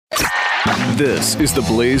This is the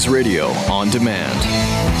Blaze Radio on demand.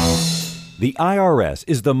 The IRS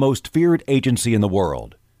is the most feared agency in the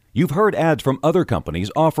world. You've heard ads from other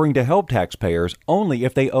companies offering to help taxpayers only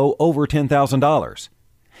if they owe over $10,000.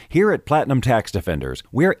 Here at Platinum Tax Defenders,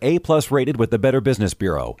 we're A-plus rated with the Better Business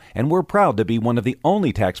Bureau, and we're proud to be one of the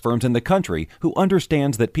only tax firms in the country who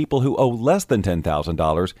understands that people who owe less than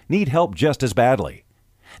 $10,000 need help just as badly.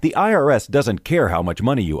 The IRS doesn't care how much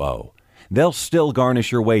money you owe. They'll still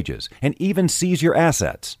garnish your wages and even seize your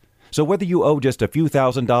assets. So whether you owe just a few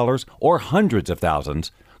 $1,000s or hundreds of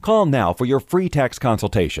thousands, call now for your free tax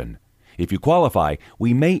consultation. If you qualify,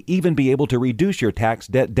 we may even be able to reduce your tax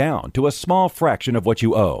debt down to a small fraction of what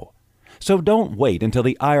you owe. So don't wait until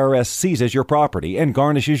the IRS seizes your property and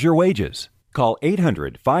garnishes your wages. Call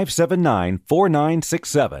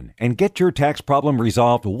 800-579-4967 and get your tax problem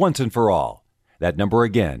resolved once and for all. That number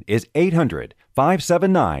again is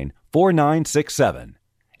 800-579-4967.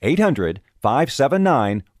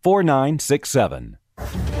 800-579-4967.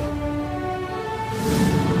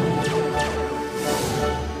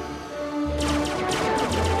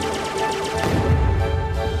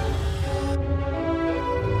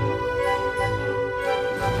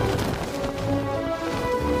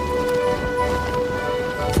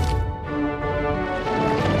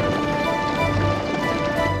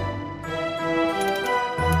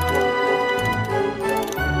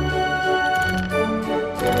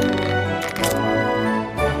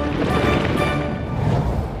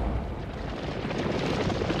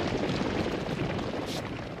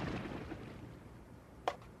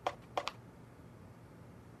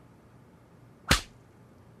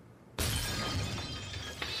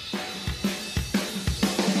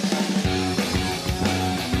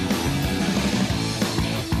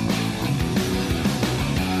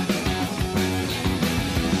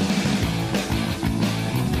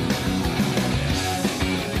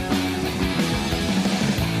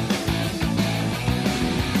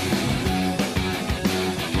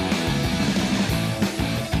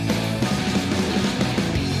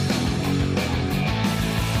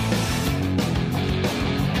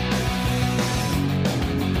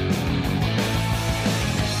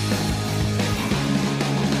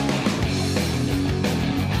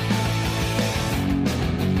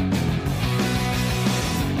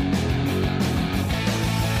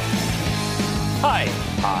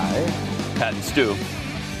 Pat and Stu,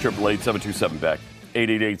 888-727 back,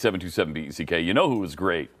 888-727-BECK. You know who was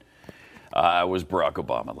great? Was Barack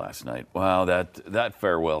Obama last night. Wow, that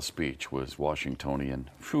farewell speech was Washingtonian.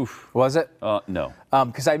 Whew. Was it? No.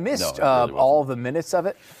 Because I missed all the minutes of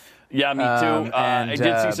it. Yeah, me too. I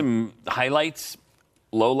did see some highlights,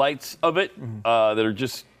 lowlights of it that are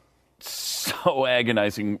just so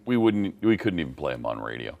agonizing. We couldn't even play them on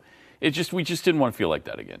radio. We just didn't want to feel like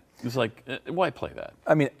that again. It's like, why play that?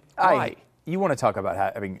 I mean, why? You want to talk about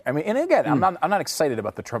having? I mean, and again, I'm not excited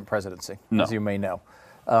about the Trump presidency, as you may know.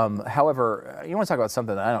 However, you want to talk about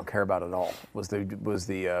something that I don't care about at all. Was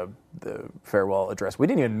the farewell address? We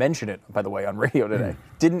didn't even mention it, by the way, on radio today.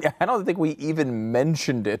 I don't think we even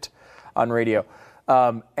mentioned it on radio.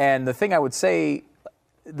 And the thing I would say,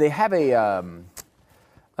 they have a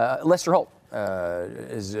Lester Holt,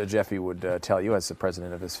 as Jeffy would tell you, as the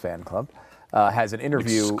president of his fan club, has an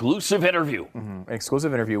interview. Exclusive interview. An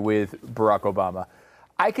exclusive interview with Barack Obama.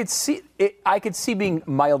 I could see being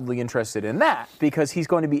mildly interested in that because he's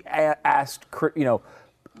going to be asked,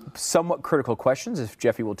 somewhat critical questions. If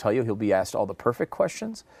Jeffy will tell you, he'll be asked all the perfect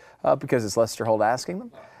questions because it's Lester Holt asking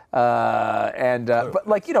them. But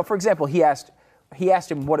for example, he asked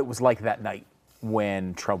him what it was like that night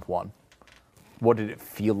when Trump won. What did it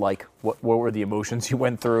feel like? What were the emotions he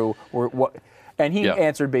went through? And he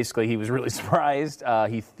answered basically he was really surprised.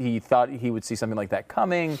 He thought he would see something like that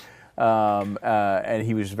coming, and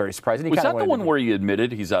he was very surprised. And was that the one where he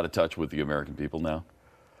admitted he's out of touch with the American people now?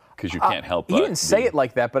 Because you can't help but... He didn't say it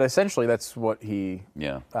like that, but essentially that's what he...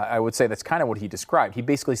 Yeah. I would say that's kind of what he described. He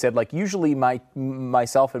basically said, usually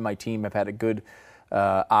myself and my team have had a good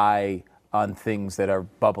eye on things that are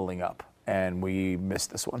bubbling up, and we missed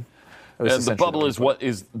this one. And the bubble is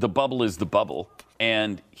the bubble,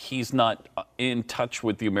 and he's not in touch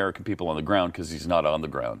with the American people on the ground because he's not on the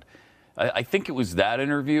ground. I think it was that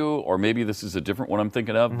interview, or maybe this is a different one I'm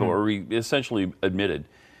thinking of, where he essentially admitted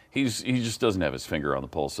he just doesn't have his finger on the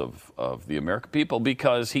pulse of the American people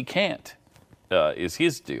because he can't, is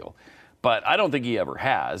his deal. But I don't think he ever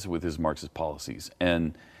has with his Marxist policies.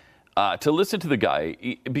 And to listen to the guy,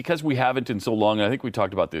 because we haven't in so long, I think we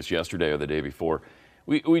talked about this yesterday or the day before,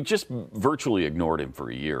 we just virtually ignored him for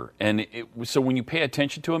a year. And so when you pay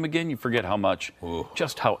attention to him again, you forget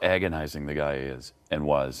just how agonizing the guy is and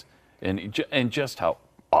was. And just how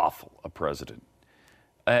awful a president.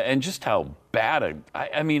 And just how bad I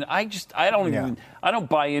don't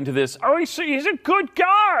buy into this. Oh, he's a good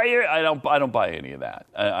guy. I don't buy any of that.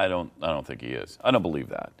 I don't think he is. I don't believe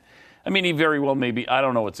that. I mean, he very well maybe. I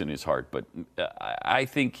don't know what's in his heart, but I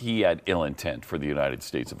think he had ill intent for the United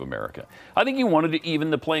States of America. I think he wanted to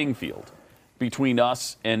even the playing field between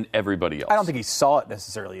us and everybody else. I don't think he saw it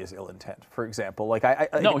necessarily as ill intent. For example,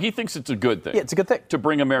 no, he thinks it's a good thing. Yeah, it's a good thing to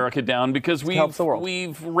bring America down because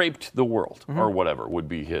we've raped the world, Mm-hmm. or whatever would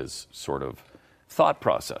be his sort of thought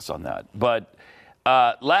process on that. But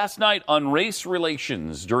last night on race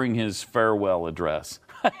relations during his farewell address,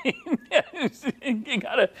 you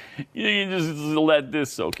just let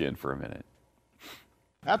this soak in for a minute.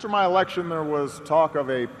 After my election, there was talk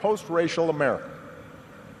of a post-racial America.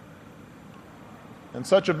 And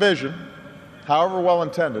such a vision, however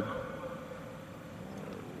well-intended,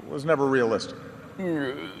 was never realistic.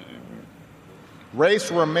 Race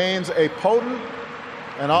remains a potent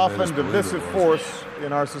and often divisive force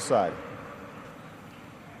in our society.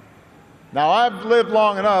 Now, I've lived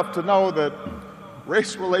long enough to know that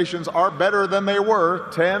race relations are better than they were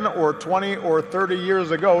 10 or 20 or 30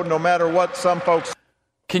 years ago, no matter what some folks...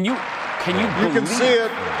 Can you You can see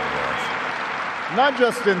it not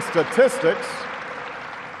just in statistics,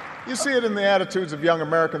 you see it in the attitudes of young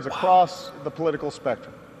Americans across the political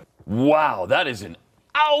spectrum. Wow, that is an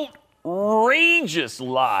outrageous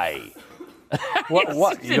lie.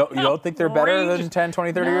 What? You don't think they're better than 10,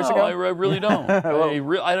 20, 30 years ago? I really don't.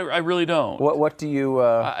 I really don't. What do you...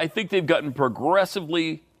 I think they've gotten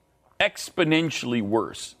progressively, exponentially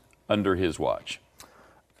worse under his watch.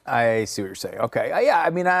 I see what you're saying. Okay. Yeah, I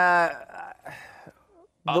mean...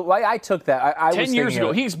 the way I took that, I was 10 years thinking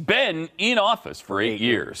ago, he's been in office for 8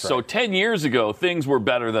 years. right. So 10 years ago, things were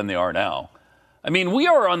better than they are now. I mean, we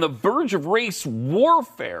are on the verge of race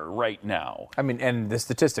warfare right now. I mean, and the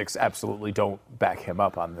statistics absolutely don't back him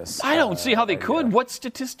up on this. I don't see how they could. What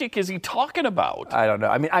statistic is he talking about? I don't know.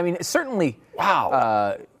 I mean, certainly.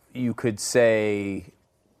 Wow. You could say.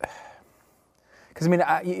 Because,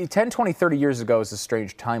 10, 20, 30 years ago is a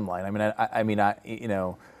strange timeline.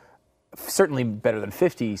 Certainly better than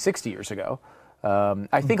 50, 60 years ago.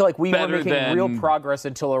 I think we were making real progress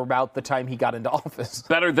until about the time he got into office.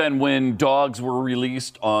 Better than when dogs were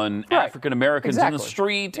released on African Americans in the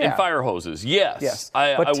street and fire hoses. Yes.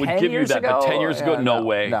 I would give you that. But 10 years ago, no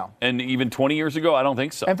way. No. And even 20 years ago, I don't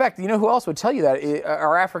think so. In fact, you know who else would tell you that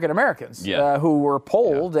are African Americans who were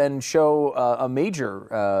polled and show a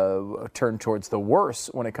major turn towards the worse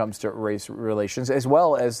when it comes to race relations, as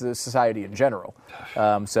well as the society in general.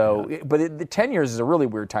 But 10 years is a really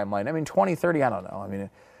weird timeline. 20, 30, I don't know.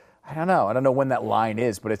 I don't know. I don't know when that line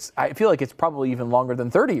is, but I feel like it's probably even longer than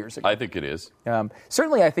 30 years ago. I think it is.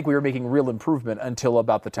 Certainly, I think we were making real improvement until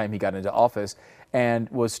about the time he got into office, and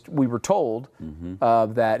we were told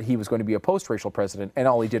that he was going to be a post-racial president, and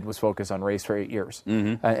all he did was focus on race for 8 years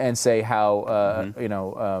and say how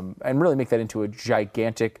and really make that into a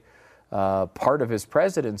gigantic part of his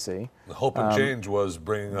presidency. The hope and change was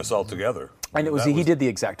bringing us all together. And he did the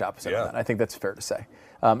exact opposite of that. I think that's fair to say.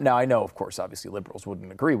 Now, I know, of course, obviously liberals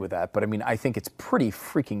wouldn't agree with that, but I think it's pretty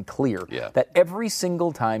freaking clear that every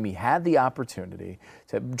single time he had the opportunity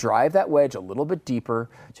to drive that wedge a little bit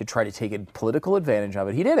deeper, to try to take a political advantage of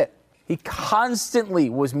it, he did it. He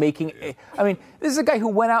constantly was making... this is a guy who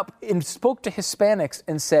went out and spoke to Hispanics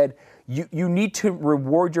and said, you need to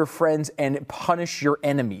reward your friends and punish your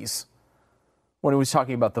enemies. When he was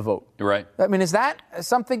talking about the vote. Right. Is that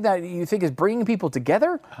something that you think is bringing people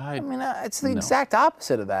together? It's the exact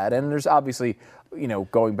opposite of that. And there's obviously,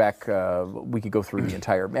 going back, we could go through the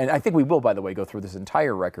entire, and I think we will, by the way, go through this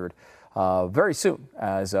entire record very soon,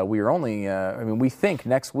 as we are only, we think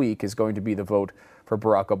next week is going to be the vote for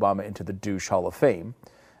Barack Obama into the Douche Hall of Fame,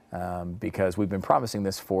 because we've been promising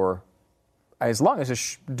this for as long as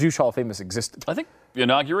the Douche Hall of Fame has existed. I think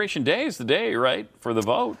Inauguration Day is the day, right, for the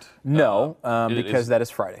vote? No, because that is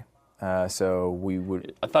Friday. So we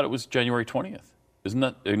would... I thought it was January 20th. Isn't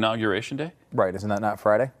that Inauguration Day? Right, isn't that not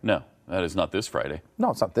Friday? No, that is not this Friday.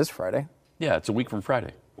 No, it's not this Friday. Yeah, it's a week from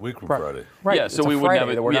Friday. Friday. Right. Yeah, so we wouldn't have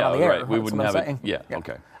it. We're not on the air. Right. We wouldn't have saying. it. Yeah,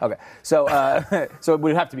 okay. Okay, so so it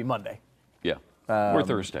would have to be Monday. Yeah, or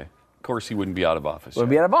Thursday. Of course, he wouldn't be out of office. Wouldn't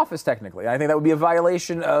be out of office, technically. I think that would be a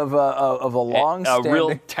violation of a long-standing... A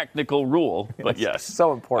real technical rule, but yes.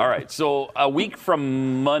 So important. All right, so a week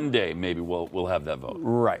from Monday, maybe we'll have that vote.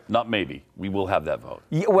 Right. Not maybe. We will have that vote.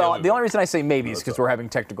 Yeah, well, the only reason I say maybe is because we're having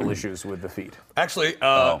technical issues with the feed. Actually,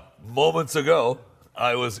 moments ago,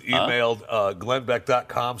 I was emailed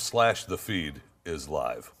glenbeck.com/thefeed is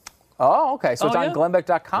live. Oh, okay. So it's Oh, on yeah?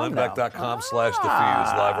 Glennbeck.com now. Glennbeck.com/the feed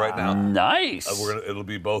is live right now. Nice. It'll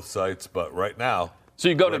be both sites, but right now. So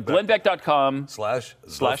you go to Glennbeck.com slash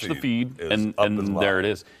the feed, and live. there it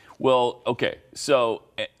is. Well, okay. So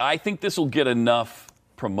I think this will get enough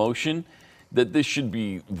promotion that this should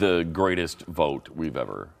be the greatest vote we've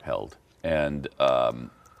ever held. And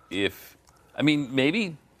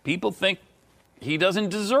maybe people think he doesn't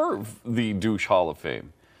deserve the douche Hall of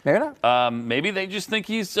Fame. Maybe not. Maybe they just think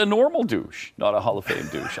he's a normal douche, not a Hall of Fame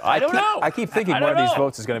douche. I don't know. I keep thinking one of these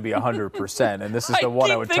votes is going to be 100%, and this is the one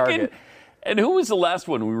I would target. And who was the last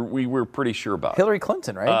one we were pretty sure about? Hillary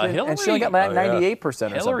Clinton, right? Hillary. And she only got 98% or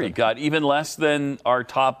something. Hillary got even less than our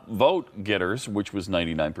top vote getters, which was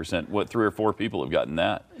 99%. What, 3 or 4 people have gotten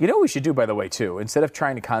that? You know what we should do, by the way, too? Instead of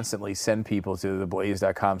trying to constantly send people to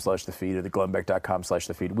theblaze.com/the feed or the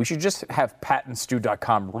Glennbeck.com/the feed, we should just have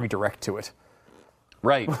patandstew.com redirect to it.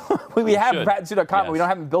 Right. we have patandstew.com, yes. but we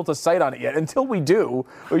haven't built a site on it yet. Until we do,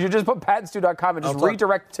 we should just put patandstew.com and just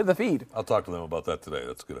redirect to the feed. I'll talk to them about that today.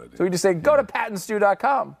 That's a good idea. So we just say, go to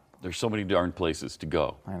patandstew.com. There's so many darn places to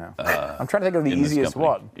go. I know. I'm trying to think of the easiest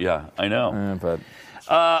one. Yeah, I know. But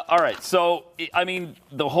all right. So,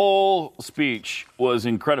 the whole speech was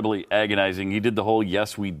incredibly agonizing. He did the whole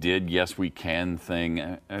yes, we did, yes, we can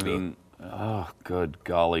thing. Good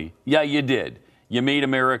golly. Yeah, you did. You made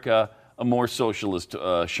America a more socialist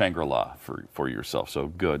Shangri-La for yourself. So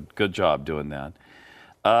good job doing that.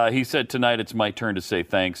 He said, tonight it's my turn to say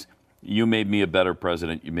thanks. You made me a better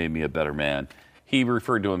president. You made me a better man. He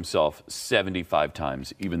referred to himself 75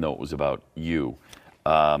 times, even though it was about you.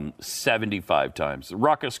 75 times. The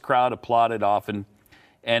raucous crowd applauded often,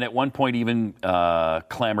 and at one point even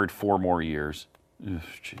clamored 4 more years.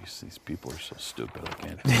 Jeez, these people are so stupid.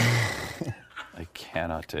 I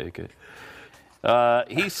cannot take it.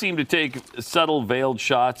 He seemed to take subtle, veiled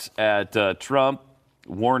shots at Trump,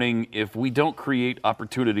 warning, if we don't create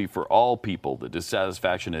opportunity for all people, the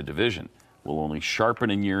dissatisfaction and division will only sharpen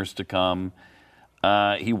in years to come.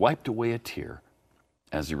 He wiped away a tear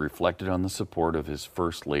as he reflected on the support of his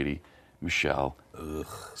First Lady, Michelle,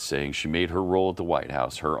 saying she made her role at the White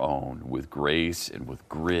House her own, with grace and with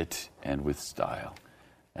grit and with style.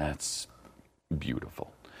 That's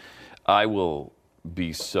beautiful. I will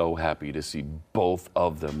be so happy to see both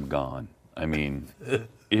of them gone. I mean,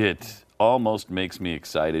 it almost makes me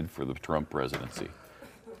excited for the Trump presidency.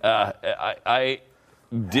 I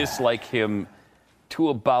dislike him to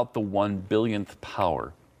about the 1 billionth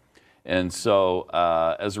power. And so,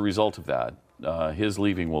 as a result of that, his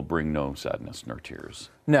leaving will bring no sadness nor tears.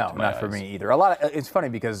 No, not for me either. It's funny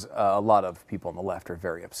because a lot of people on the left are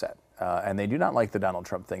very upset, and they do not like the Donald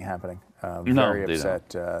Trump thing happening. Very upset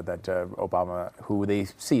that Obama, who they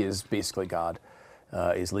see as basically God,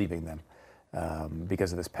 is leaving them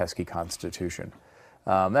because of this pesky Constitution.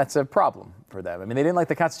 That's a problem for them. I mean, they didn't like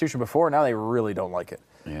the Constitution before. Now they really don't like it.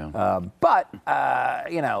 Yeah. But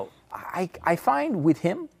I find with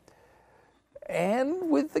him and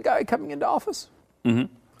with the guy coming into office, I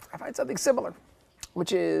find something similar,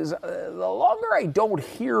 which is the longer I don't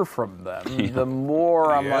hear from them, the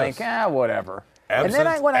more I'm like, whatever. Absence, and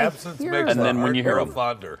then when I hear makes them, and then when you hear grow them,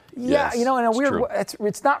 fonder. yeah, Yes, in a it's weird true. way,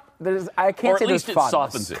 it's not. I can't Or say at least there's it fondness.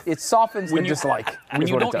 softens it. It softens the When you- dislike. when is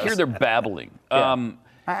you what it don't does. hear their babbling. Yeah.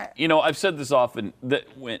 I've said this often, that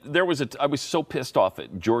when there was I was so pissed off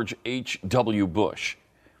at George H.W. Bush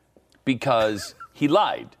because he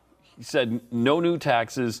lied. He said no new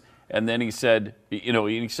taxes, and then he said,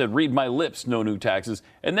 read my lips, no new taxes,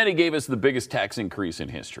 and then he gave us the biggest tax increase in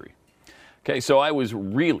history. Okay, so I was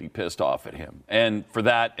really pissed off at him, and for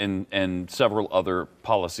that and several other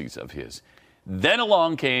policies of his. Then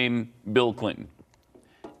along came Bill Clinton,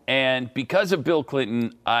 and because of Bill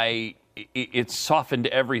Clinton, it softened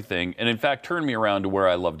everything, and in fact turned me around to where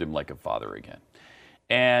I loved him like a father again.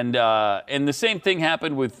 And the same thing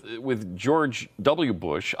happened with George W.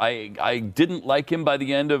 Bush. I didn't like him by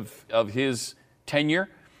the end of his tenure,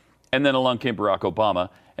 and then along came Barack Obama,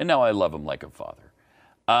 and now I love him like a father.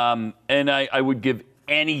 And I would give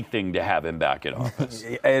anything to have him back in office.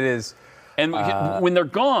 It is. And when they're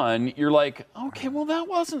gone, you're like, okay, well, that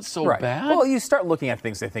wasn't so bad. Well, you start looking at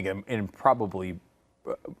things, I think, in probably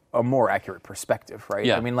a more accurate perspective, right?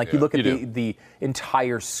 Yeah. I mean, you look at You do. the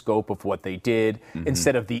entire scope of what they did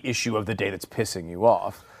instead of the issue of the day that's pissing you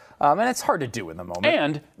off. And it's hard to do in the moment.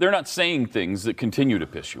 And they're not saying things that continue to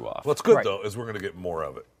piss you off. What's good, Right. though, is we're going to get more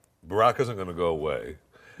of it. Barack isn't going to go away.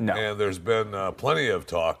 No. And there's been plenty of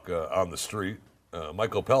talk on the street.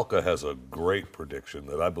 Michael Pelka has a great prediction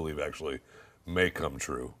that I believe actually may come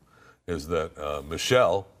true, is that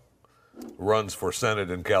Michelle runs for Senate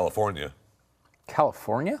in California.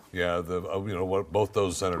 California? Yeah, both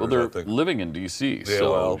those senators. Well, they're I think. living in D.C., Yeah,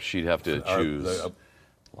 so well, she'd have to choose, I don't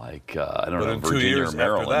But know, in 2 Virginia years or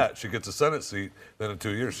Maryland. after that, she gets a Senate seat. Then in 2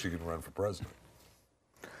 years, she can run for president.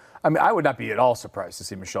 I mean, I would not be at all surprised to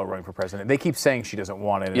see Michelle running for president. They keep saying she doesn't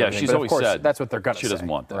want it. and Yeah, everything, she's but of always course, said that's what they're going to say. she doesn't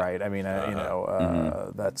want that. Right? I mean,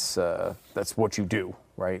 that's what you do,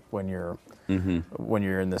 right? When you're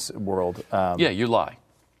in this world. Yeah, you lie.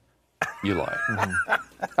 You lie.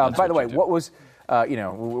 By the way, you do. what was,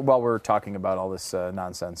 while we're talking about all this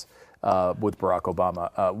nonsense with Barack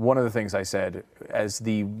Obama, one of the things I said as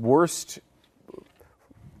one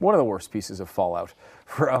of the worst pieces of fallout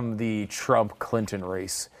from the Trump-Clinton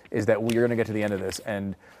race is that we're going to get to the end of this,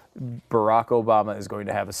 and Barack Obama is going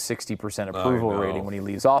to have a 60% approval rating when he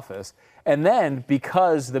leaves office. And then,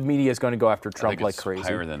 because the media is going to go after Trump I think like it's crazy.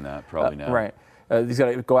 higher than that, probably now. Right. He's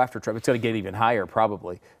going to go after Trump. It's going to get even higher,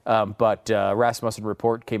 probably. But Rasmussen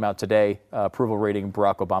report came out today. Approval rating,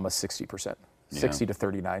 Barack Obama, 60%. 60 to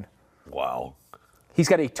 39. Wow. He's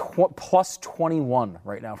got a plus 21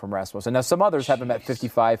 right now from Rasmussen. Now, some others have him at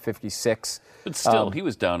 55, 56. But still, he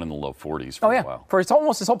was down in the low 40s for a while. For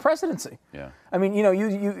almost his whole presidency. Yeah. I mean,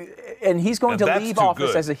 and he's going to leave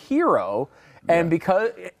office as a hero. And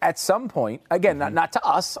because at some point, again, not to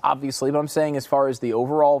us, obviously, but I'm saying as far as the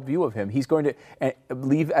overall view of him, he's going to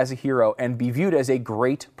leave as a hero and be viewed as a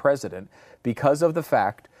great president because of the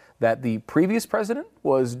fact that the previous president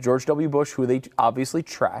was George W. Bush, who they obviously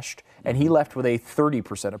trashed, and he left with a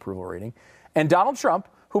 30% approval rating. And Donald Trump,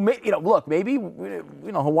 who maybe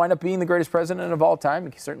he'll wind up being the greatest president of all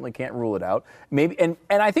time. He certainly can't rule it out. Maybe, and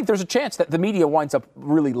I think there's a chance that the media winds up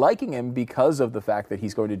really liking him because of the fact that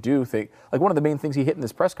he's going to do things. Like one of the main things he hit in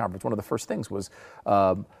this press conference, one of the first things was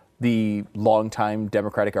the longtime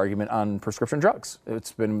Democratic argument on prescription drugs.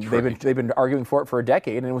 They've been arguing for it for a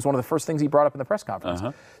decade, and it was one of the first things he brought up in the press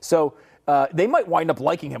conference. So they might wind up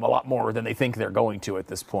liking him a lot more than they think they're going to at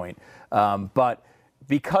this point. But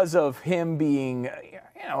because of him being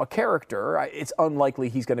a character, it's unlikely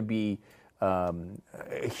he's going to be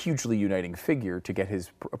a hugely uniting figure to get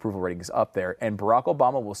his approval ratings up there. And Barack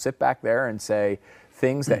Obama will sit back there and say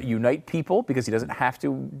things that unite people because he doesn't have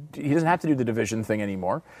to do the division thing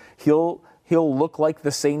anymore. He'll look like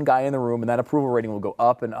the sane guy in the room, and that approval rating will go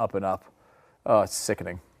up and up and up. Oh, it's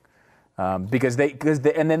sickening. And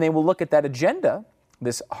then they will look at that agenda,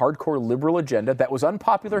 this hardcore liberal agenda that was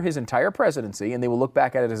unpopular his entire presidency, and they will look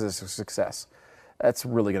back at it as a success. That's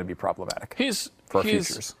really going to be problematic for our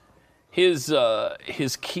futures.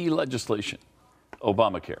 His key legislation,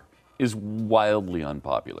 Obamacare, is wildly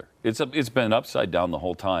unpopular. It's been upside down the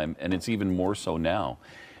whole time, and it's even more so now.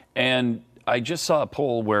 And I just saw a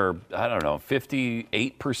poll where,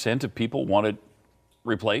 58% of people want it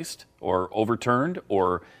replaced or overturned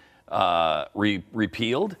or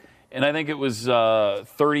repealed. And I think it was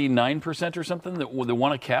 39% or something that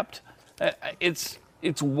want it kept.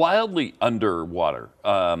 It's wildly underwater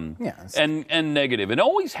and negative. It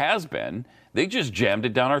always has been. They just jammed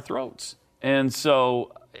it down our throats. And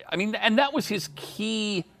so, and that was his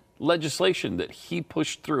key legislation that he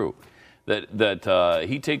pushed through, that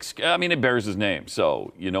he takes. It bears his name,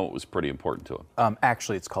 so it was pretty important to him.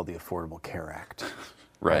 Actually, it's called the Affordable Care Act.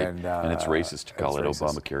 Right, and it's racist to call it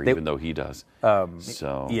Obamacare, even though he does.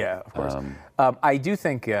 Yeah, of course. I do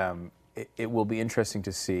think it will be interesting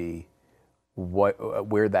to see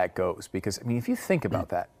where that goes, because if you think about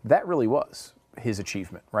that really was his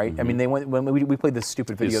achievement, right? Mm-hmm. When we played this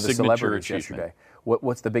stupid video of the celebrities achievement. yesterday.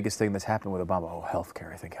 What's the biggest thing that's happened with Obama? Oh,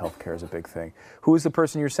 healthcare. I think healthcare is a big thing. Who is the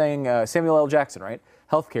person you're saying? Samuel L. Jackson, right?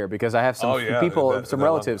 Healthcare, because I have some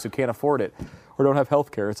relatives who can't afford it or don't have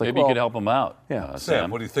healthcare. It's like, maybe you could help them out. Yeah,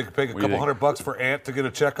 Sam, what do you think? Paying a couple $100 for Aunt to get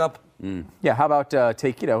a checkup? Yeah, how about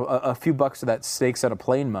take a few bucks of that Snakes on a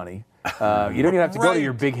Plane money? You don't even have to go to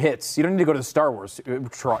your big hits. You don't need to go to the Star Wars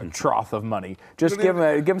trough of money. Just give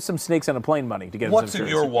him some Snakes on a Plane money to get him. What's in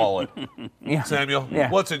your wallet, Samuel? Yeah.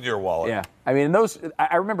 What's in your wallet? Yeah,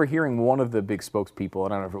 I remember hearing one of the big spokespeople,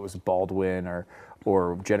 and I don't know if it was Baldwin or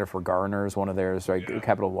Jennifer Garner's one of theirs, right? Yeah.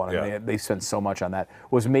 Capital One. Yeah. They spent so much on that.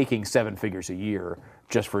 Was making 7 figures a year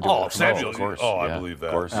just for doing that. Samuel, of course. I believe that.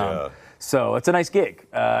 Of course. So it's a nice gig.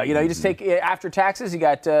 You just take after taxes, you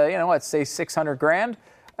got let's say $600,000.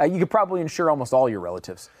 You could probably insure almost all your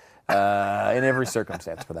relatives in every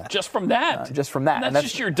circumstance for that. Just from that. And that's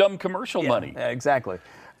just your dumb commercial money. Exactly.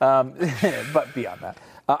 But beyond that,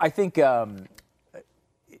 I think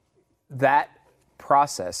that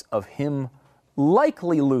process of him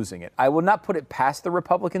likely losing it, I would not put it past the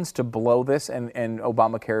Republicans to blow this and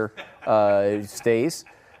Obamacare stays.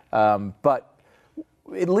 But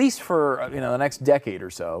at least for the next decade or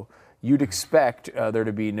so, you'd expect there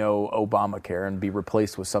to be no Obamacare and be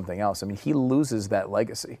replaced with something else. I mean, he loses that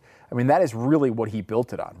legacy. I mean, that is really what he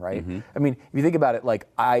built it on, right? I mean, if you think about it, like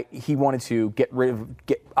he wanted to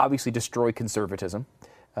obviously destroy conservatism.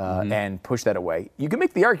 And push that away. You can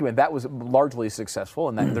make the argument that was largely successful,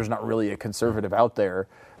 and that there's not really a conservative out there,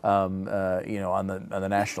 on the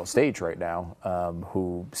national stage right now,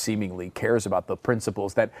 who seemingly cares about the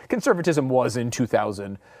principles that conservatism was in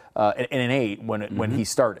 2008 when he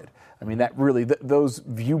started. I mean, that really those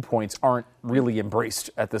viewpoints aren't really embraced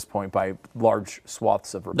at this point by large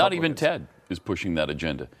swaths of Republicans. Not even Ted is pushing that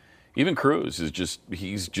agenda. Even Cruz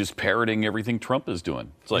he's just parroting everything Trump is doing.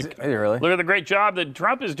 It's like, really? Look at the great job that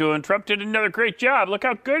Trump is doing. Trump did another great job. Look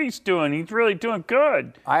how good he's doing. He's really doing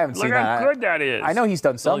good. I haven't seen that. Look how good that is. I know he's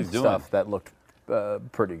done some stuff that looked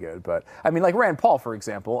pretty good, but I mean, like Rand Paul, for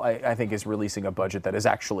example, I think is releasing a budget that is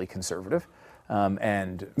actually conservative,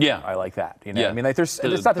 and I like that. You know, I mean, like there's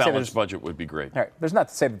it's not to say there's budget would be great. All right, there's not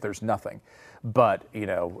to say that there's nothing, but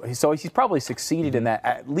so he's probably succeeded in that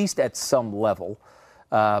at least at some level.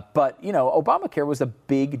 But, Obamacare was a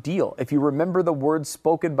big deal. If you remember the words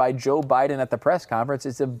spoken by Joe Biden at the press conference,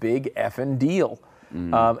 it's a big effing deal.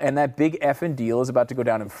 And that big effing deal is about to go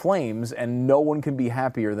down in flames, and no one can be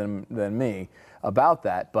happier than me about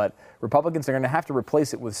that. But Republicans are going to have to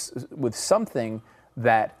replace it with something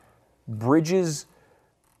that bridges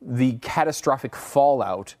the catastrophic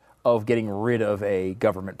fallout of getting rid of a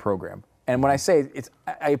government program. And when I say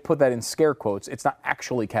I put that in scare quotes, it's not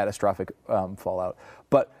actually catastrophic fallout,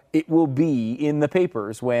 but it will be in the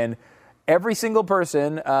papers when every single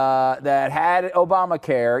person that had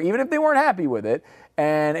Obamacare, even if they weren't happy with it,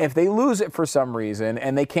 and if they lose it for some reason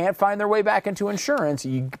and they can't find their way back into insurance,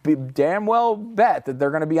 you damn well bet that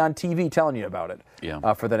they're going to be on TV telling you about it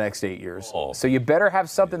for the next 8 years. So you better have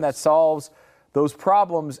something that solves those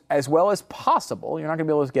problems as well as possible. You're not going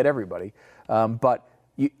to be able to get everybody, but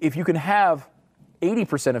if you can have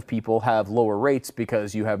 80% of people have lower rates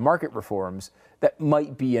because you have market reforms, that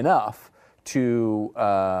might be enough to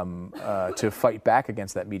fight back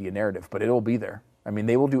against that media narrative. But it'll be there. I mean,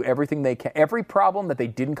 they will do everything they can. Every problem that they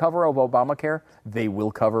didn't cover of Obamacare, they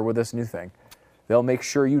will cover with this new thing. They'll make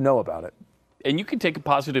sure you know about it. And you can take a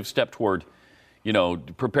positive step toward,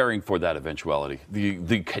 preparing for that eventuality,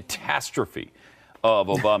 the catastrophe of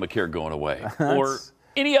Obamacare going away, or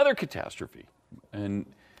any other catastrophe. And,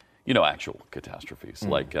 actual catastrophes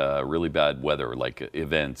like really bad weather, like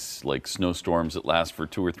events, like snowstorms that last for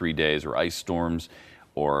 2 or 3 days, or ice storms,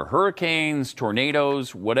 or hurricanes,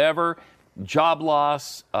 tornadoes, whatever, job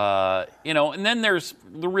loss, and then there's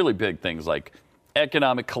the really big things like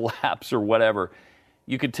economic collapse or whatever.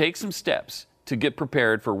 You could take some steps to get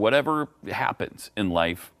prepared for whatever happens in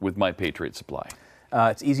life with My Patriot Supply.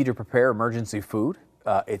 It's easy to prepare emergency food.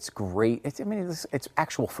 It's great. It's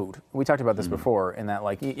actual food. We talked about this before, in that,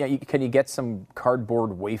 can you get some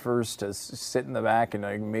cardboard wafers to sit in the back,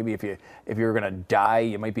 and maybe if you're going to die,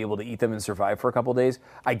 you might be able to eat them and survive for a couple of days.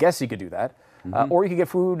 I guess you could do that. Or you could get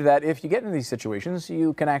food that, if you get into these situations,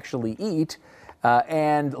 you can actually eat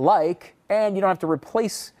and you don't have to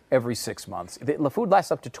replace every 6 months. The food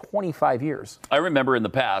lasts up to 25 years. I remember in the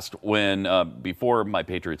past when, before My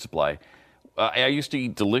Patriot Supply, I used to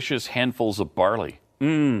eat delicious handfuls of barley. Oh,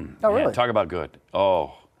 really? Man, talk about good.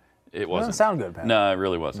 Oh, it wasn't. Doesn't sound good, Pat. No, it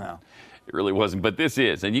really wasn't. No. It really wasn't. But this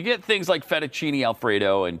is. And you get things like fettuccine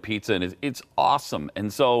Alfredo and pizza, and it's awesome.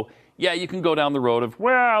 And so, you can go down the road of,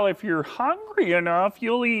 well, if you're hungry enough,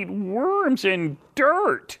 you'll eat worms and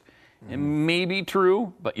dirt. It may be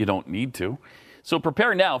true, but you don't need to. So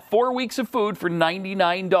prepare now. 4 weeks of food for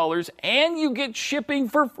 $99, and you get shipping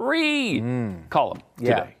for free. Call them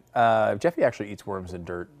today. Jeffy actually eats worms and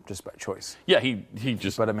dirt just by choice. Yeah, he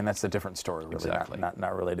just... But, that's a different story, really. Exactly.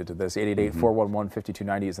 Not related to this.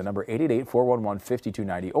 888-411-5290 is the number.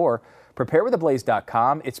 888-411-5290. Or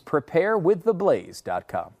preparewiththeblaze.com. It's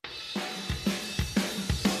preparewiththeblaze.com.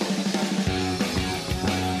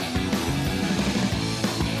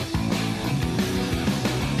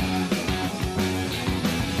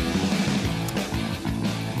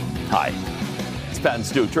 Hi. It's Pat and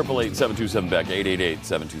Stu. 888-727-BECK.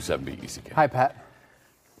 888-727-BECK. Hi, Pat.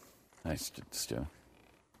 Nice, Stu. You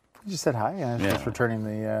just said hi. Thanks for returning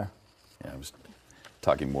the... Yeah, I was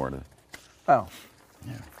talking more to... Oh.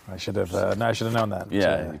 Yeah. I should have known that.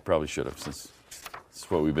 Yeah, So, you probably should have, since this is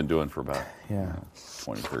what we've been doing for about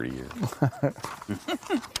 20, 30 years.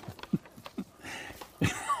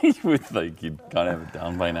 You would think you'd kind of have it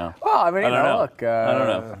down by now. Well, I mean, I don't know. look... I don't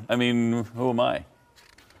know. I mean, who am I?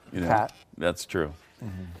 Pat. That's true.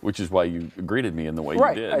 Which is why you greeted me in the way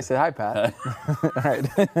right. you did. I said, hi, Pat. All right.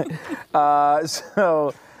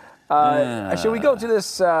 Should we go to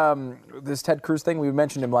this Ted Cruz thing? We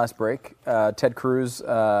mentioned him last break. Ted Cruz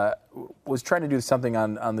was trying to do something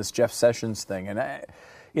on this Jeff Sessions thing. And,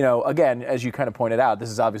 again, as you kind of pointed out, this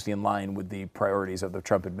is obviously in line with the priorities of the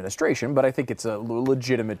Trump administration. But I think it's a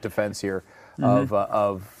legitimate defense here of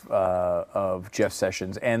Jeff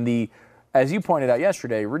Sessions. And as you pointed out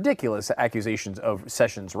yesterday, ridiculous accusations of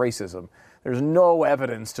Sessions' racism. There's no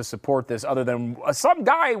evidence to support this other than some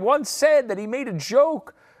guy once said that he made a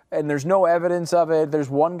joke. And there's no evidence of it. There's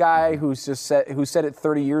one guy who said it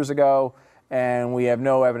 30 years ago, and we have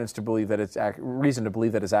no evidence to believe that reason to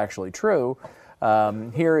believe that it's actually true.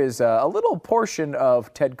 Here is a little portion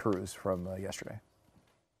of Ted Cruz from yesterday.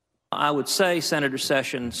 I would say, Senator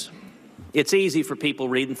Sessions, it's easy for people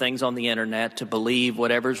reading things on the internet to believe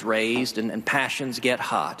whatever's raised, and passions get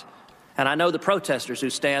hot. And I know the protesters who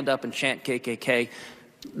stand up and chant KKK,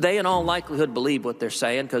 they in all likelihood believe what they're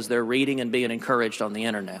saying because they're reading and being encouraged on the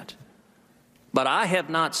internet. But I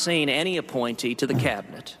have not seen any appointee to the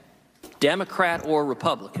cabinet, Democrat or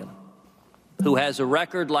Republican, who has a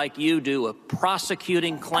record like you do of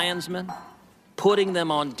prosecuting Klansmen, putting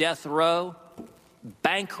them on death row,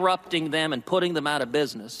 bankrupting them and putting them out of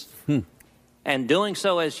business, and doing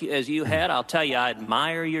so as you had. I'll tell you, I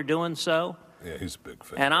admire your doing so. Yeah, he's a big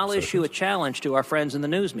fan. And I'll issue a challenge to our friends in the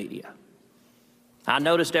news media. I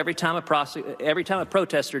noticed every time a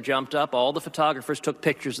protester jumped up, all the photographers took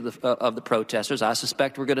pictures of the protesters. I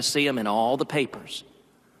suspect we're going to see them in all the papers.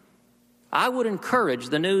 I would encourage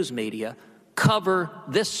the news media, cover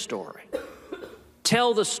this story.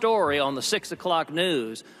 Tell the story on the 6 o'clock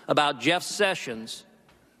news about Jeff Sessions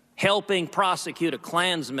helping prosecute a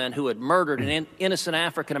Klansman who had murdered an innocent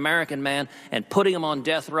African-American man and putting him on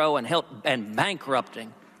death row and helping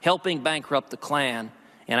bankrupt the Klan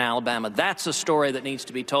in Alabama. That's a story that needs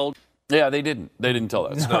to be told. Yeah, they didn't. They didn't tell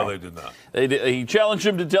that story. No, they did not. He challenged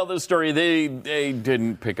him to tell this story. They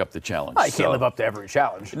didn't pick up the challenge. You can't live up to every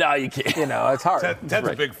challenge. No, you can't. It's hard. Ted's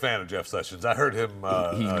a big fan of Jeff Sessions. I heard him.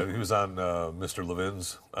 He was on Mr.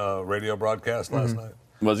 Levin's radio broadcast last night.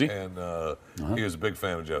 Was he? And he was a big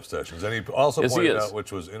fan of Jeff Sessions. And he also pointed out,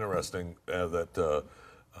 which was interesting, that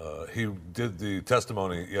he did the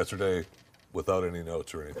testimony yesterday without any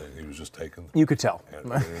notes or anything. He was just taking. You could tell.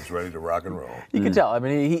 And he's ready to rock and roll. You could tell. I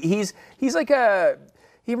mean, he's like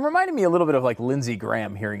he reminded me a little bit of like Lindsey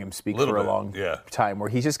Graham, hearing him speak for a long time, where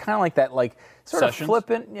he's just kind of like that, like sort Sessions? of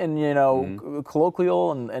flippant and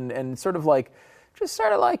colloquial and sort of like just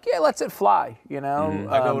sort of like lets it fly. I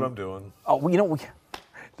know what I'm doing.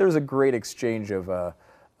 There's a great exchange of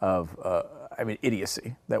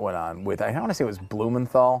idiocy that went on with, I want to say it was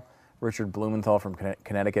Blumenthal. Richard Blumenthal from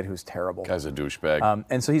Connecticut, who's terrible. Guy's a douchebag.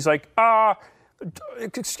 And so he's like,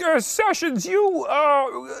 Sessions, you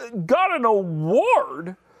got an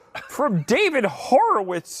award from David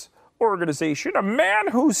Horowitz organization, a man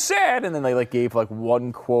who said, and then they gave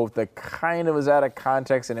one quote that kind of was out of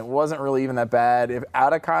context, and it wasn't really even that bad if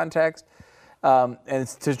out of context. And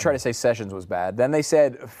it's to try to say Sessions was bad. Then they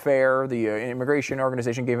said FAIR, the immigration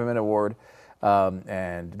organization, gave him an award.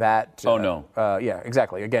 And that. Yeah,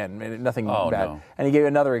 exactly. Again, nothing bad. No. And he gave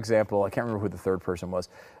another example. I can't remember who the third person was.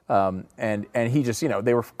 And he just,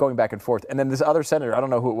 they were going back and forth. And then this other senator, I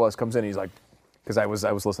don't know who it was, comes in. And he's like, because I was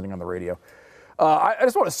listening on the radio. I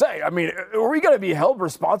just want to say, are we going to be held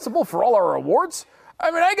responsible for all our awards?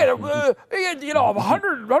 I get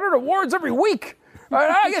 100 awards every week.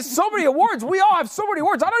 I get so many awards. We all have so many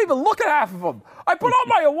awards. I don't even look at half of them. I put all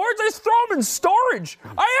my awards, I just throw them in storage.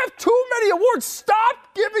 I have too many awards.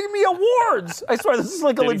 Stop giving me awards. I swear, this is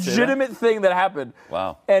like a legitimate thing that happened.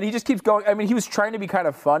 Wow. And he just keeps going. He was trying to be kind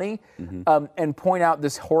of funny and point out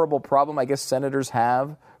this horrible problem I guess senators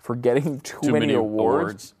have for getting too many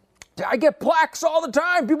awards. I get plaques all the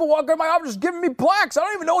time. People walk in my office just giving me plaques. I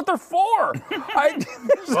don't even know what they're for.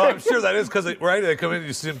 I'm sure that is because, they come in and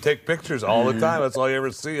you see them take pictures all the time. That's all you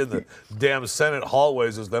ever see in the damn Senate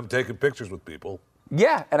hallways is them taking pictures with people.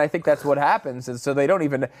 Yeah, and I think that's what happens. And so they don't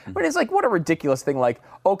even, it's like, what a ridiculous thing. Like,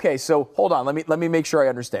 okay, so hold on. Let me make sure I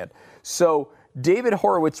understand. So David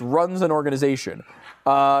Horowitz runs an organization.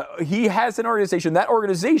 He has an organization. That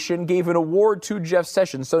organization gave an award to Jeff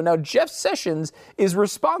Sessions. So now Jeff Sessions is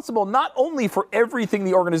responsible not only for everything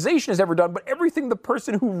the organization has ever done, but everything the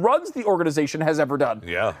person who runs the organization has ever done.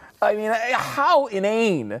 Yeah. How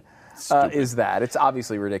inane is that? It's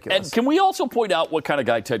obviously ridiculous. And can we also point out what kind of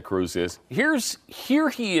guy Ted Cruz is? Here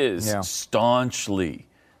he is, staunchly,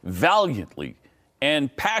 valiantly,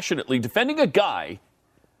 and passionately defending a guy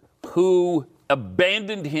who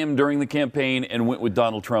abandoned him during the campaign and went with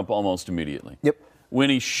Donald Trump almost immediately. Yep. When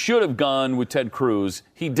he should have gone with Ted Cruz,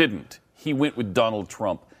 he didn't. He went with Donald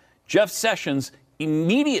Trump. Jeff Sessions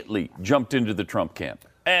immediately jumped into the Trump camp.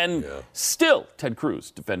 And still, Ted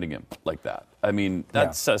Cruz defending him like that. I mean,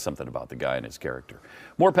 that says something about the guy and his character.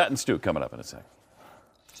 More Pat and Stu coming up in a sec.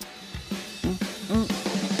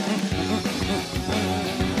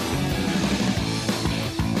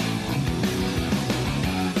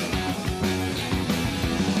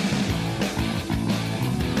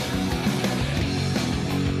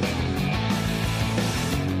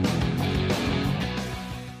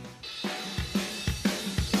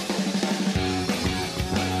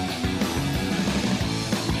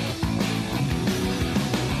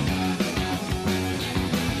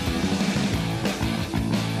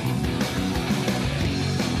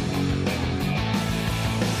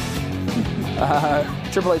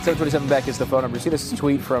 Triple 8 back is the phone number. You see this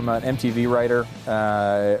tweet from an MTV writer.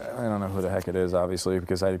 I don't know who the heck it is, obviously,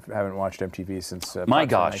 because I haven't watched MTV since. My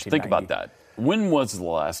gosh, think about that. When was the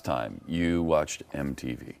last time you watched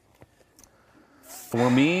MTV?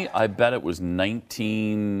 For me, I bet it was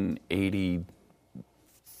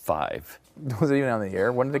 1985. Was it even on the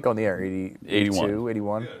air? When did it go on the air? 82,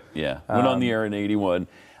 81? Yeah, went on the air in 81.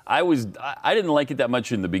 I didn't like it that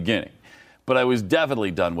much in the beginning. But I was definitely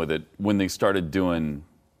done with it when they started doing,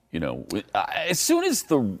 as soon as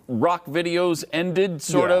the rock videos ended,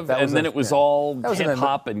 sort of, and then it was all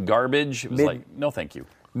hip-hop and garbage. It was like, no, thank you.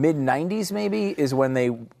 Mid-90s, maybe, is when they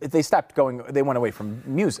stopped going, they went away from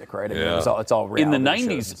music, right? I mean, it's all reality. In the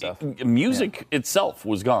 90s, music itself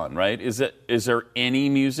was gone, right? Is there any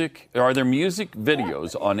music? Are there music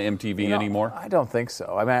videos on MTV anymore? I don't think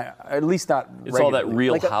so. I mean, at least not It's all that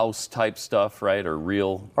Real House type stuff, right? Or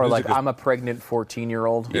I'm a pregnant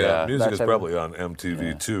 14-year-old. Yeah, music is probably on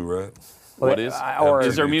MTV too, right? What is?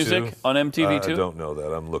 Is there music on MTV too? I don't know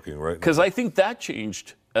that. I'm looking right now. Because I think that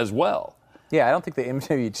changed as well. Yeah, I don't think the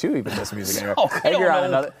MTV2 even does music anymore. I think you're on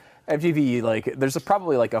another MTV, there's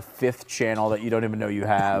probably a fifth channel that you don't even know you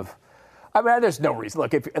have. I mean, there's no reason.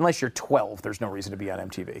 Look, unless you're 12, there's no reason to be on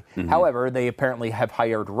MTV. Mm-hmm. However, they apparently have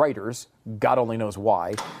hired writers. God only knows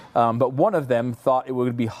why. But one of them thought it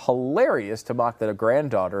would be hilarious to mock the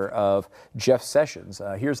granddaughter of Jeff Sessions.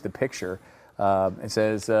 Here's the picture. It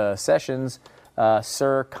says, Sessions,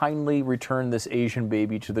 sir, kindly return this Asian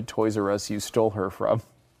baby to the Toys R Us you stole her from.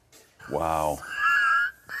 Wow.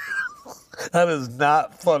 That is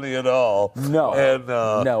not funny at all. No. And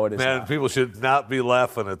no, it is not. People should not be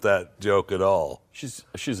laughing at that joke at all. She's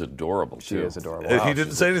adorable, too. She is adorable. Wow, he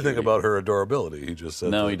didn't say anything about her adorability. He just said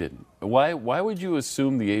No, that. he didn't. Why would you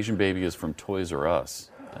assume the Asian baby is from Toys R Us?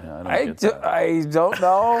 I don't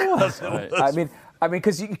know. I mean,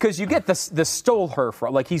 because you get the stole her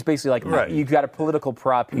from, he's basically right. You've got a political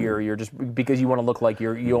prop here. You're just because you want to look like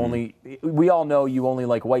you only. We all know you only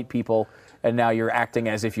like white people, and now you're acting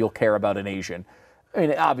as if you'll care about an Asian. I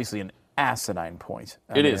mean, obviously an asinine point.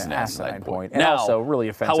 It is an asinine point. And now, also really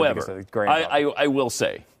offensive. However, I will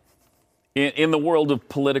say, in the world of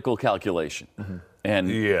political calculation, and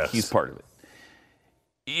he's part of it.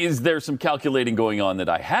 Is there some calculating going on that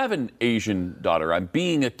I have an Asian daughter? I'm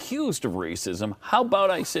being accused of racism. How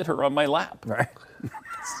about I sit her on my lap? Right.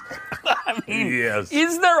 I mean,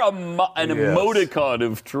 is there an emoticon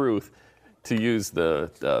of truth, to use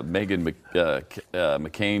the Meghan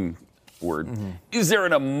McCain word? Mm-hmm. Is there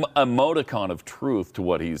an emoticon of truth to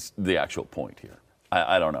what the actual point here?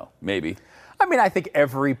 I don't know. Maybe. I mean, I think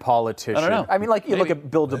every politician. I don't know. I mean, you look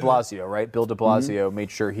at Bill de Blasio, right? Bill de Blasio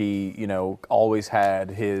made sure he, always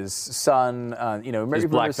had his son, his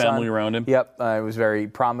black family around him. Yep, it was very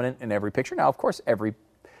prominent in every picture. Now, of course, every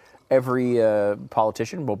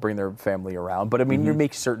politician will bring their family around, but I mean, you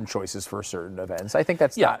make certain choices for certain events. I think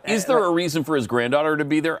that's not. Is there a reason for his granddaughter to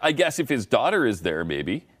be there? I guess if his daughter is there,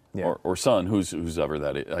 maybe, or son, who's ever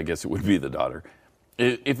that is, I guess it would be the daughter.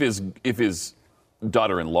 If his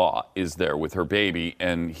daughter-in-law is there with her baby,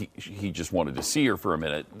 and he just wanted to see her for a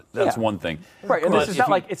minute. That's one thing, right? And this is not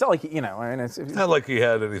like it's not like it's not like he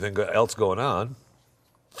had anything else going on.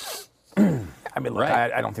 I mean, look,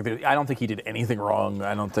 right. I don't think he did anything wrong.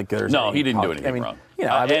 I don't think there's. No, he didn't do anything wrong.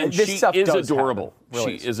 And she is adorable.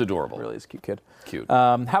 Really she is adorable. Really is a cute kid. Cute.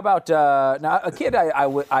 How about now a kid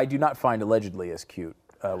I do not find allegedly as cute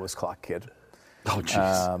was Clock Kid. Oh,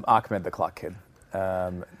 jeez. Ahmed the Clock Kid.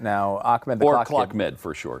 Now, Ahmed the Clock Kid. Or Clockmed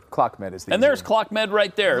for short. Clockmed is the And there's Clockmed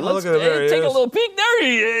right there. Let's take a little peek. There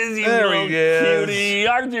he is, you little cutie.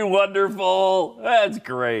 Aren't you wonderful? That's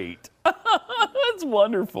great. That's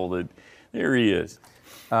wonderful. There he is.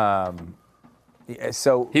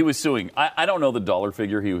 So he was suing. I don't know the dollar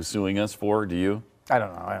figure he was suing us for. Do you? I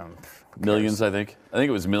don't know. Millions, I think. I think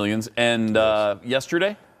it was millions. And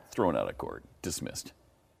yesterday, thrown out of court, dismissed.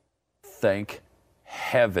 Thank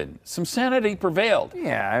heaven, some sanity prevailed.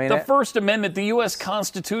 Yeah, I mean, the First Amendment, the U.S.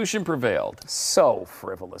 Constitution prevailed. So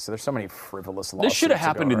frivolous. There's so many frivolous lawsuits. This should have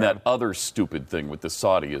happened in that other stupid thing with the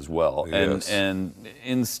Saudi as well. Yes. And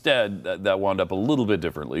instead, that wound up a little bit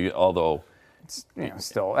differently, although...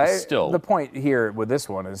 Still. Still. The point here with this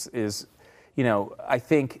one is, I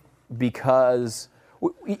think because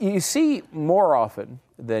you see more often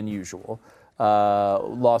than usual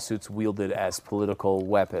lawsuits wielded as political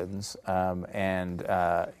weapons, you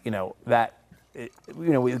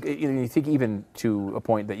think even to a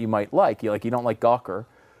point that you might like. You don't like Gawker,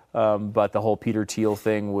 but the whole Peter Thiel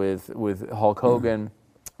thing with Hulk Hogan,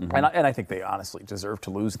 and I think they honestly deserve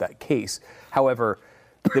to lose that case. However,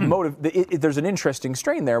 the motive there's an interesting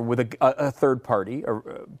strain there with a third party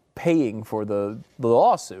paying for the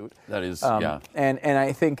lawsuit. That is, and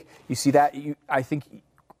I think you see that. I think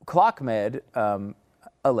ClockMed,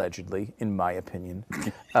 allegedly, in my opinion,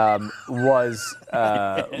 was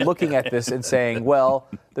looking at this and saying, well,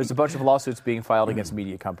 there's a bunch of lawsuits being filed against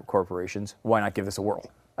media corporations. Why not give this a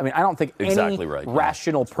whirl? I mean, I don't think any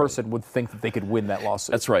rational person would think that they could win that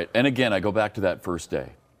lawsuit. That's right. And again, I go back to that first day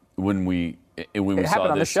when we saw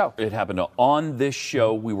happened on this show. It happened on this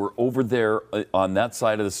show. We were over there on that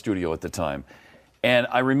side of the studio at the time. And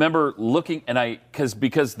I remember looking, and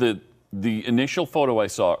because the initial photo I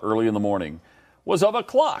saw early in the morning was of a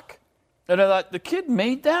clock. And I thought, the kid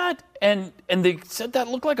made that? And they said that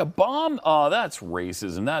looked like a bomb? Oh, that's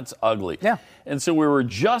racism. That's ugly. Yeah. And so we were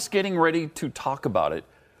just getting ready to talk about it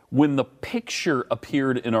when the picture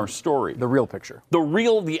appeared in our story. The real picture.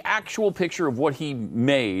 The actual picture of what he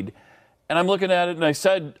made. And I'm looking at it,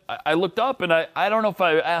 and I looked up, and I don't know if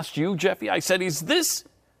I asked you, Jeffy, I said, is this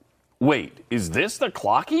the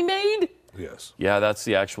clock he made? Yes. Yeah, that's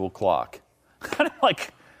the actual clock. And I'm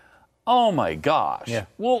like, oh my gosh. Yeah.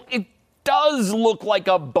 Well, it does look like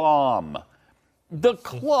a bomb. The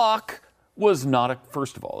clock was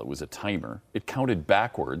first of all, it was a timer. It counted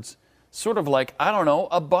backwards, sort of like, I don't know,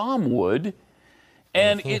 a bomb would.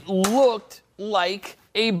 And it looked like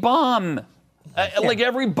a bomb. Like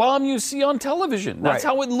every bomb you see on television. That's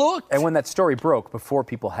how it looked. And when that story broke, before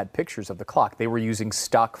people had pictures of the clock, they were using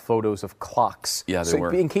stock photos of clocks. Yeah, they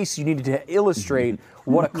were. In case you needed to illustrate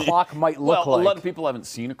what a clock might look like. Well, a lot of people haven't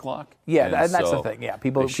seen a clock. Yeah, and that's the thing. Yeah,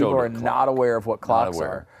 people are not aware of what clocks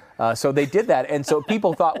are. So they did that, and so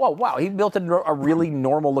people thought, well, wow, he built a really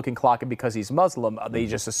normal-looking clock, and because he's Muslim, they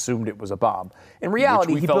just assumed it was a bomb. In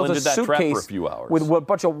reality, he built a suitcase with a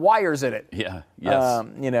bunch of wires in it. Yeah, yes.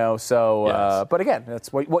 Yes. But again,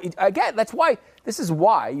 that's why this is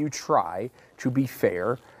why you try to be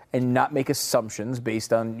fair and not make assumptions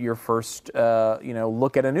based on your first,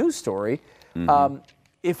 look at a news story.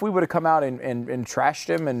 If we would have come out and trashed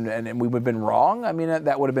him and we would have been wrong, I mean,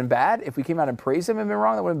 that would have been bad. If we came out and praised him and been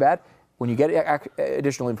wrong, that would have been bad. When you get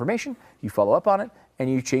additional information, you follow up on it, and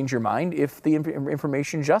you change your mind if the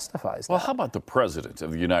information justifies that. Well, how about the President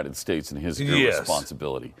of the United States and his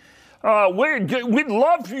irresponsibility? We'd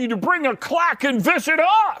love for you to bring a clock and visit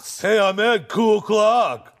us. Hey, Ahmed, cool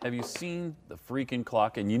clock. Have you seen the freaking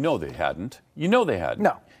clock? And you know they hadn't.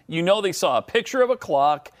 No. You know they saw a picture of a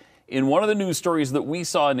clock in one of the news stories that we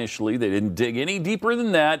saw initially. They didn't dig any deeper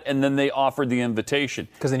than that, and then they offered the invitation.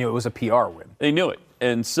 Because they knew it was a PR win. They knew it.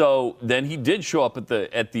 And so then he did show up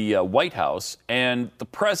at the White House, and the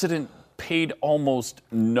president paid almost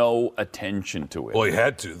no attention to it. Well, he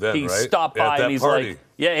had to then, he right? Stopped by and he's party.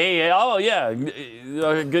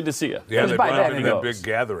 Like, good to see you. Yeah, they brought him in a big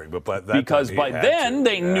gathering, but by then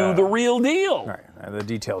they knew the real deal. Right. The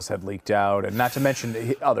details had leaked out, and not to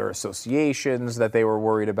mention other associations that they were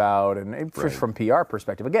worried about, and from PR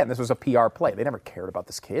perspective, again, this was a PR play. They never cared about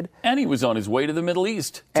this kid. And he was on his way to the Middle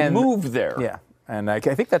East to move there. Yeah. And I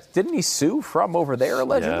think didn't he sue from over there,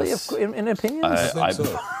 allegedly, yes. in opinions? I think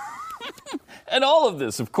so. And all of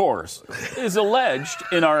this, of course, is alleged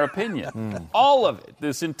in our opinion. All of it,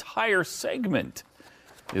 this entire segment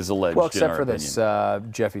is alleged in our opinion. Well, except for this,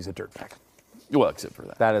 Jeffy's a dirtbag. Well, except for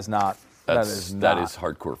that. That is not. That is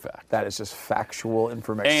hardcore fact. That is just factual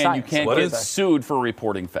information. And you can't get sued for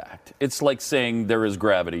reporting fact. It's like saying there is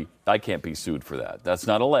gravity. I can't be sued for that. That's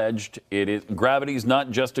not alleged. Gravity is not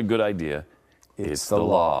just a good idea. It's the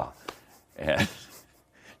law. And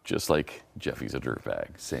just like Jeffy's a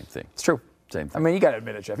dirtbag. Same thing. It's true. Same thing. I mean, you got to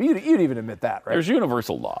admit it, Jeff. You'd even admit that, right? There's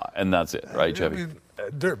universal law, and that's it, right, Jeffy? I mean,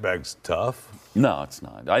 dirtbag's tough. No, it's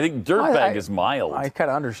not. I think dirtbag is mild. I kind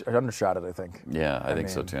of undershot it, I think. Yeah, I think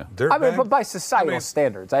so, too. Dirtbag? But by societal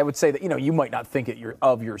standards, I would say that, you might not think it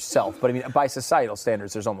of yourself, but I mean, by societal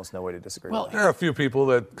standards, there's almost no way to disagree with that. There are a few people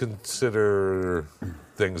that consider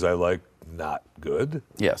things I like not good.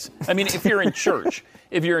 Yes. I mean, if you're in church,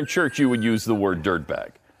 you would use the word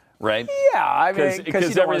dirtbag, right? Yeah, I mean,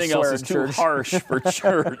 because everything else is too harsh for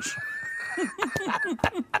church.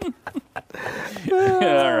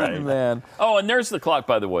 All right, man. Oh, and there's the clock,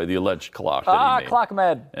 by the way, the alleged clock that he made. Clock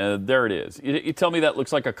med. There it is. You tell me that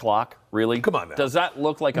looks like a clock? Really? Come on now. Does that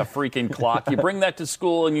look like a freaking clock? You bring that to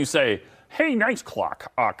school and you say, "Hey, nice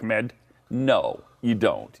clock, Ahmed." No, you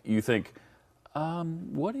don't. You think,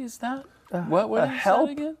 what is that? What is help?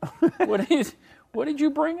 that again? What did you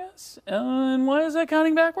bring us? And why is that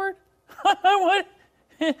counting backward? What?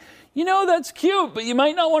 You know, that's cute, but you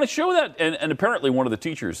might not want to show that. And apparently one of the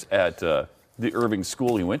teachers at the Irving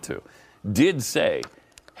school he went to did say,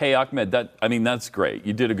 "Hey, Ahmed, that's great.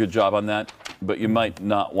 You did a good job on that, but you might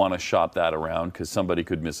not want to shop that around because somebody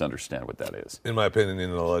could misunderstand what that is." In my opinion,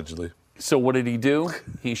 and allegedly. So what did he do?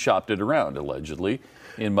 He shopped it around, allegedly.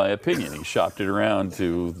 In my opinion, he shopped it around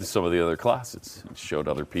to some of the other classes and showed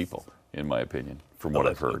other people, in my opinion, from what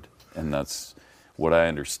I've heard. And that's what I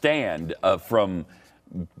understand from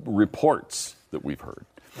reports that we've heard.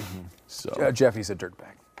 Mm-hmm. So Jeffy's a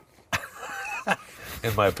dirtbag.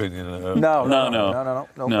 In my opinion. No.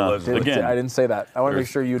 Again, I didn't say that. I want to make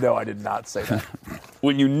sure you know I did not say that.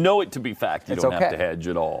 When you know it to be fact, you It's don't okay. have to hedge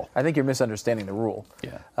at all. I think you're misunderstanding the rule.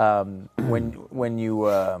 Yeah. When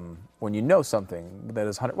you know something that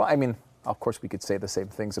is 100, well, I mean, of course we could say the same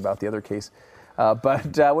things about the other case,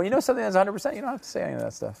 but when you know something that's 100%, you don't have to say any of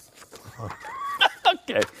that stuff.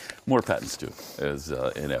 Okay. More patents too is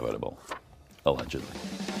inevitable, allegedly,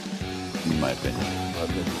 in my opinion.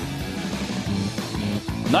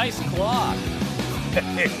 Nice clock. Look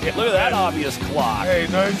at that obvious clock. Hey,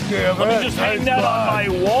 nice game. Let me just hang that on my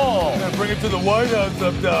wall. Bring it to the White House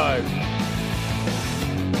sometime.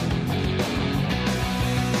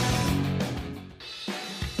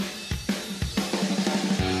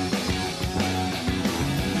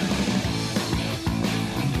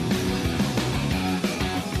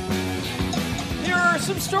 Here are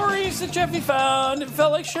some stories that Jeffy found and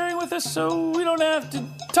felt like sharing with us so we don't have to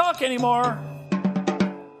talk anymore.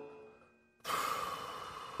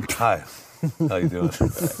 Hi. How you doing?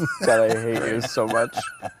 God, I hate you so much.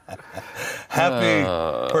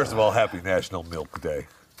 First of all, happy National Milk Day.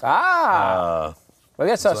 Well, I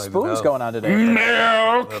guess spoons going on today.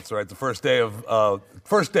 Milk. That's right. The first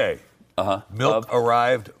day milk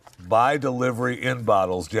arrived by delivery in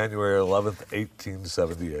bottles, January 11th,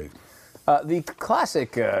 1878. The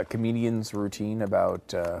classic comedian's routine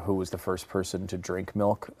about who was the first person to drink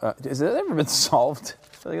milk, has it ever been solved?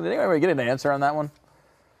 Did anyone ever get an answer on that one?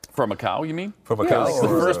 From a cow, you mean? From a cow? The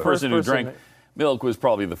first person who drank milk was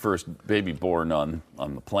probably the first baby born on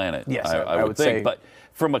the planet. Yes, I would think. But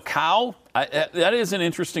from a cow, that is an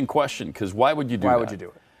interesting question, because why would you do that? Why would you do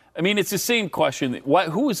it? I mean, it's the same question.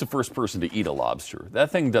 Who was the first person to eat a lobster?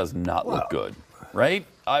 That thing does not look good, right?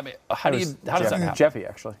 I mean, how does that happen? Jeffy,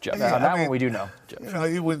 actually. Jeffy. On that one we do know.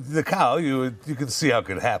 With the cow, you can see how it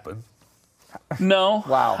could happen. No.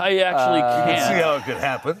 Wow. I actually can't. See how it could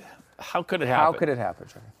happen. How could it happen? How could it happen,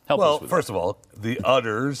 Jeffy? Help Well, us with first of all, the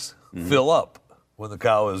udders fill up when the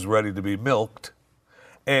cow is ready to be milked.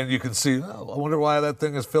 And you can see, I wonder why that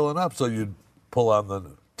thing is filling up. So you'd pull on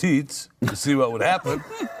the teats to see what would happen,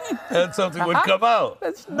 and something would come out.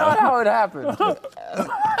 That's not how it happened.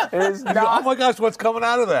 It is Oh not. my gosh, what's coming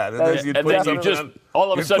out of that? And then, you just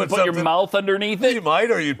all of a sudden put your mouth underneath it? You might,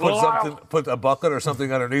 or you'd put a bucket or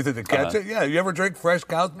something underneath it to catch it. Yeah, you ever drink fresh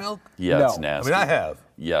cow's milk? Yeah, No. it's nasty. I mean, I have.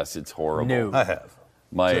 Yes, it's horrible. No. I have.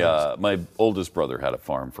 My oldest brother had a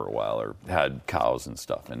farm for a while, or had cows and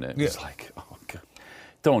stuff, and it was like, oh God,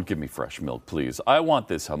 don't give me fresh milk, please. I want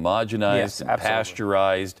this homogenized Yes, and absolutely.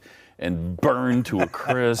 pasteurized and burned to a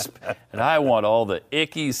crisp, and I want all the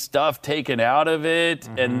icky stuff taken out of it,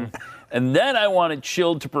 and then I want it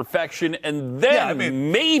chilled to perfection, and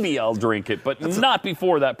then maybe I'll drink it, but not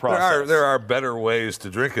before that process. There are better ways to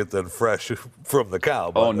drink it than fresh from the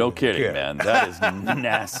cow. Oh, no kidding, man. That is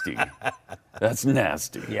nasty. That's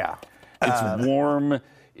nasty. Yeah. It's warm.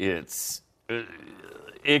 It's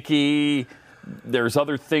icky. There's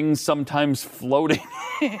other things sometimes floating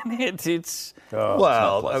in it. It's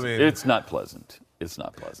Well, I mean, it's not pleasant. It's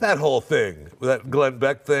not pleasant. that whole thing, that Glenn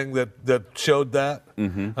Beck thing that showed that.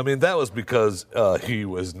 I mean, that was because he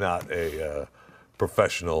was not a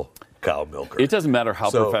professional cow milker. It doesn't matter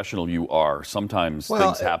how professional you are. Sometimes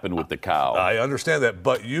things happen with the cow. I understand that,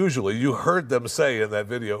 but usually you heard them say in that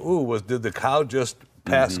video, did the cow just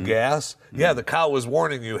pass gas? Yeah, the cow was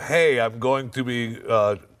warning you, hey, I'm going to be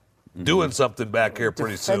doing something back here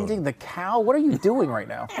pretty Defending soon. the cow? What are you doing right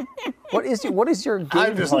now? What is your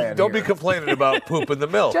game plan? Don't here? be complaining about poop in the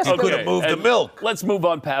milk. Just You could okay, have moved the and milk. Let's move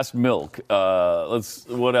on past milk.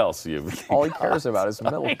 What else? All he cares about is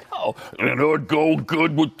milk. Oh, and I'd go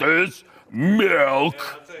good with this milk.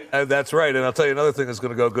 And that's right. And I'll tell you another thing that's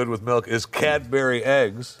going to go good with milk is Cadbury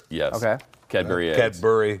eggs. Yes. Okay. Cadbury eggs.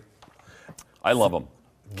 Cadbury. I love them.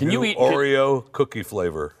 Can new you eat Oreo cookie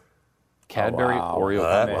flavor? Cadbury wow. Oreo?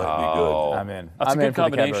 That might be good. I'm in. That's I'm a in good for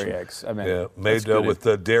the combination. Cadbury eggs. I'm in. Yeah, made good. with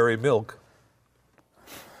the dairy milk.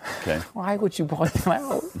 Okay. Why would you point that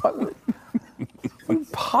out?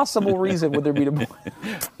 What possible reason would there be to point?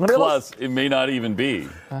 Plus, it may not even be.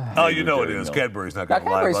 Oh, you know it dairy is. milk. Cadbury's not going to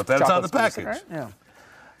lie Cadbury's about that. It's on the chocolate package. specific, right? Yeah.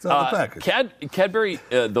 It's on the package. Cadbury,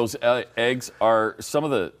 those eggs are some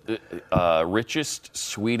of the richest,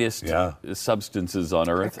 sweetest Yeah. substances on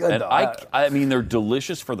earth. They're good, And though. I mean, they're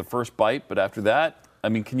delicious for the first bite, but after that, I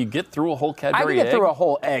mean, can you get through a whole I Cadbury can get egg? through a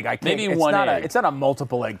whole egg. I can't. Maybe it's one not egg. It's not a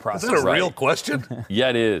multiple egg Is process. that a Right. real question? Yeah,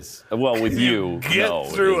 it is. Well, with you, Get no,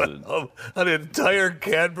 it through isn't. an entire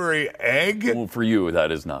Cadbury egg? Well, for you,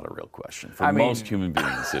 that is not a real question. For I mean- most human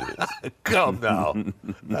beings, it is. Come now.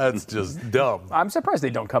 That's just dumb. I'm surprised they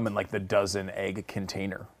don't come in like the dozen egg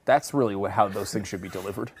container. That's really how those things should be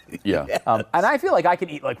delivered. Yeah. And I feel like I can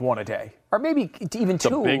eat like one a day, or maybe even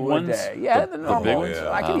two big a ones? day. Yeah, The normal big ones. ones?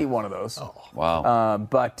 I can eat one of those. Wow.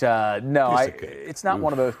 But no, Piece of cake. it's not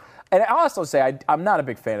one of those. And I also say I'm not a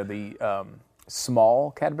big fan of the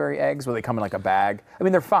small Cadbury eggs where they come in like a bag. I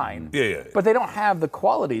mean, they're fine. Yeah. But they don't have the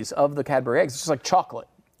qualities of the Cadbury eggs. It's just like chocolate.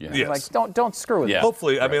 Yeah. Yes. Like don't screw with Yeah. it.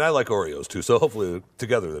 Hopefully, I mean, I like Oreos too, so hopefully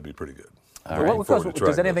together they'd be pretty good. Looking forward to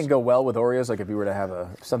Does trying anything those. go well with Oreos? Like if you were to have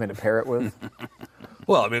something to pair it with?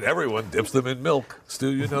 Well, I mean, everyone dips them in milk. Stu,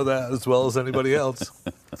 you know that as well as anybody else.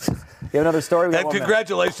 You have another story? We got And 1 minute.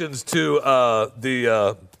 congratulations to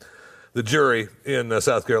the jury in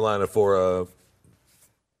South Carolina for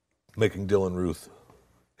making Dylan Ruth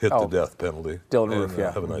hit the death penalty. Dylan And, Ruth,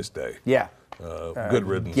 yeah. Have a nice day. Yeah. Good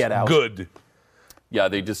riddance. get out. Good. Yeah,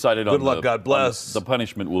 they decided on Good luck, God bless. the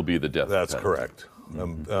punishment will be the death That's penalty. correct.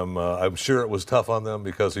 I'm sure it was tough on them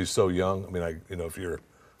because he's so young. I mean, if you're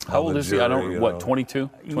How on old the is he? I don't. jury, What? 22,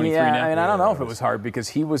 23 yeah, now. I mean, I don't know if it was hard because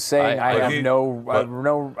he was saying, I- I but have he- no,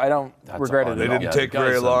 I don't regret it odd. They at all. didn't Yeah, take the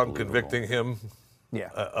very guy's long unbelievable. convicting him Yeah.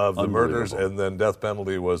 of the murders, Unbelievable. and then death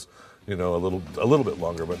penalty was, a little bit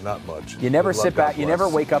longer, but not much. You never Good luck, sit God back. You never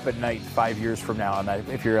bless. wake up at night 5 years from now, and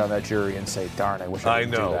if you're on that jury and say, "Darn, I wish I I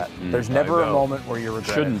didn't know. do that." There's never a know. moment where you regret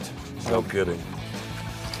it. Shouldn't. No kidding.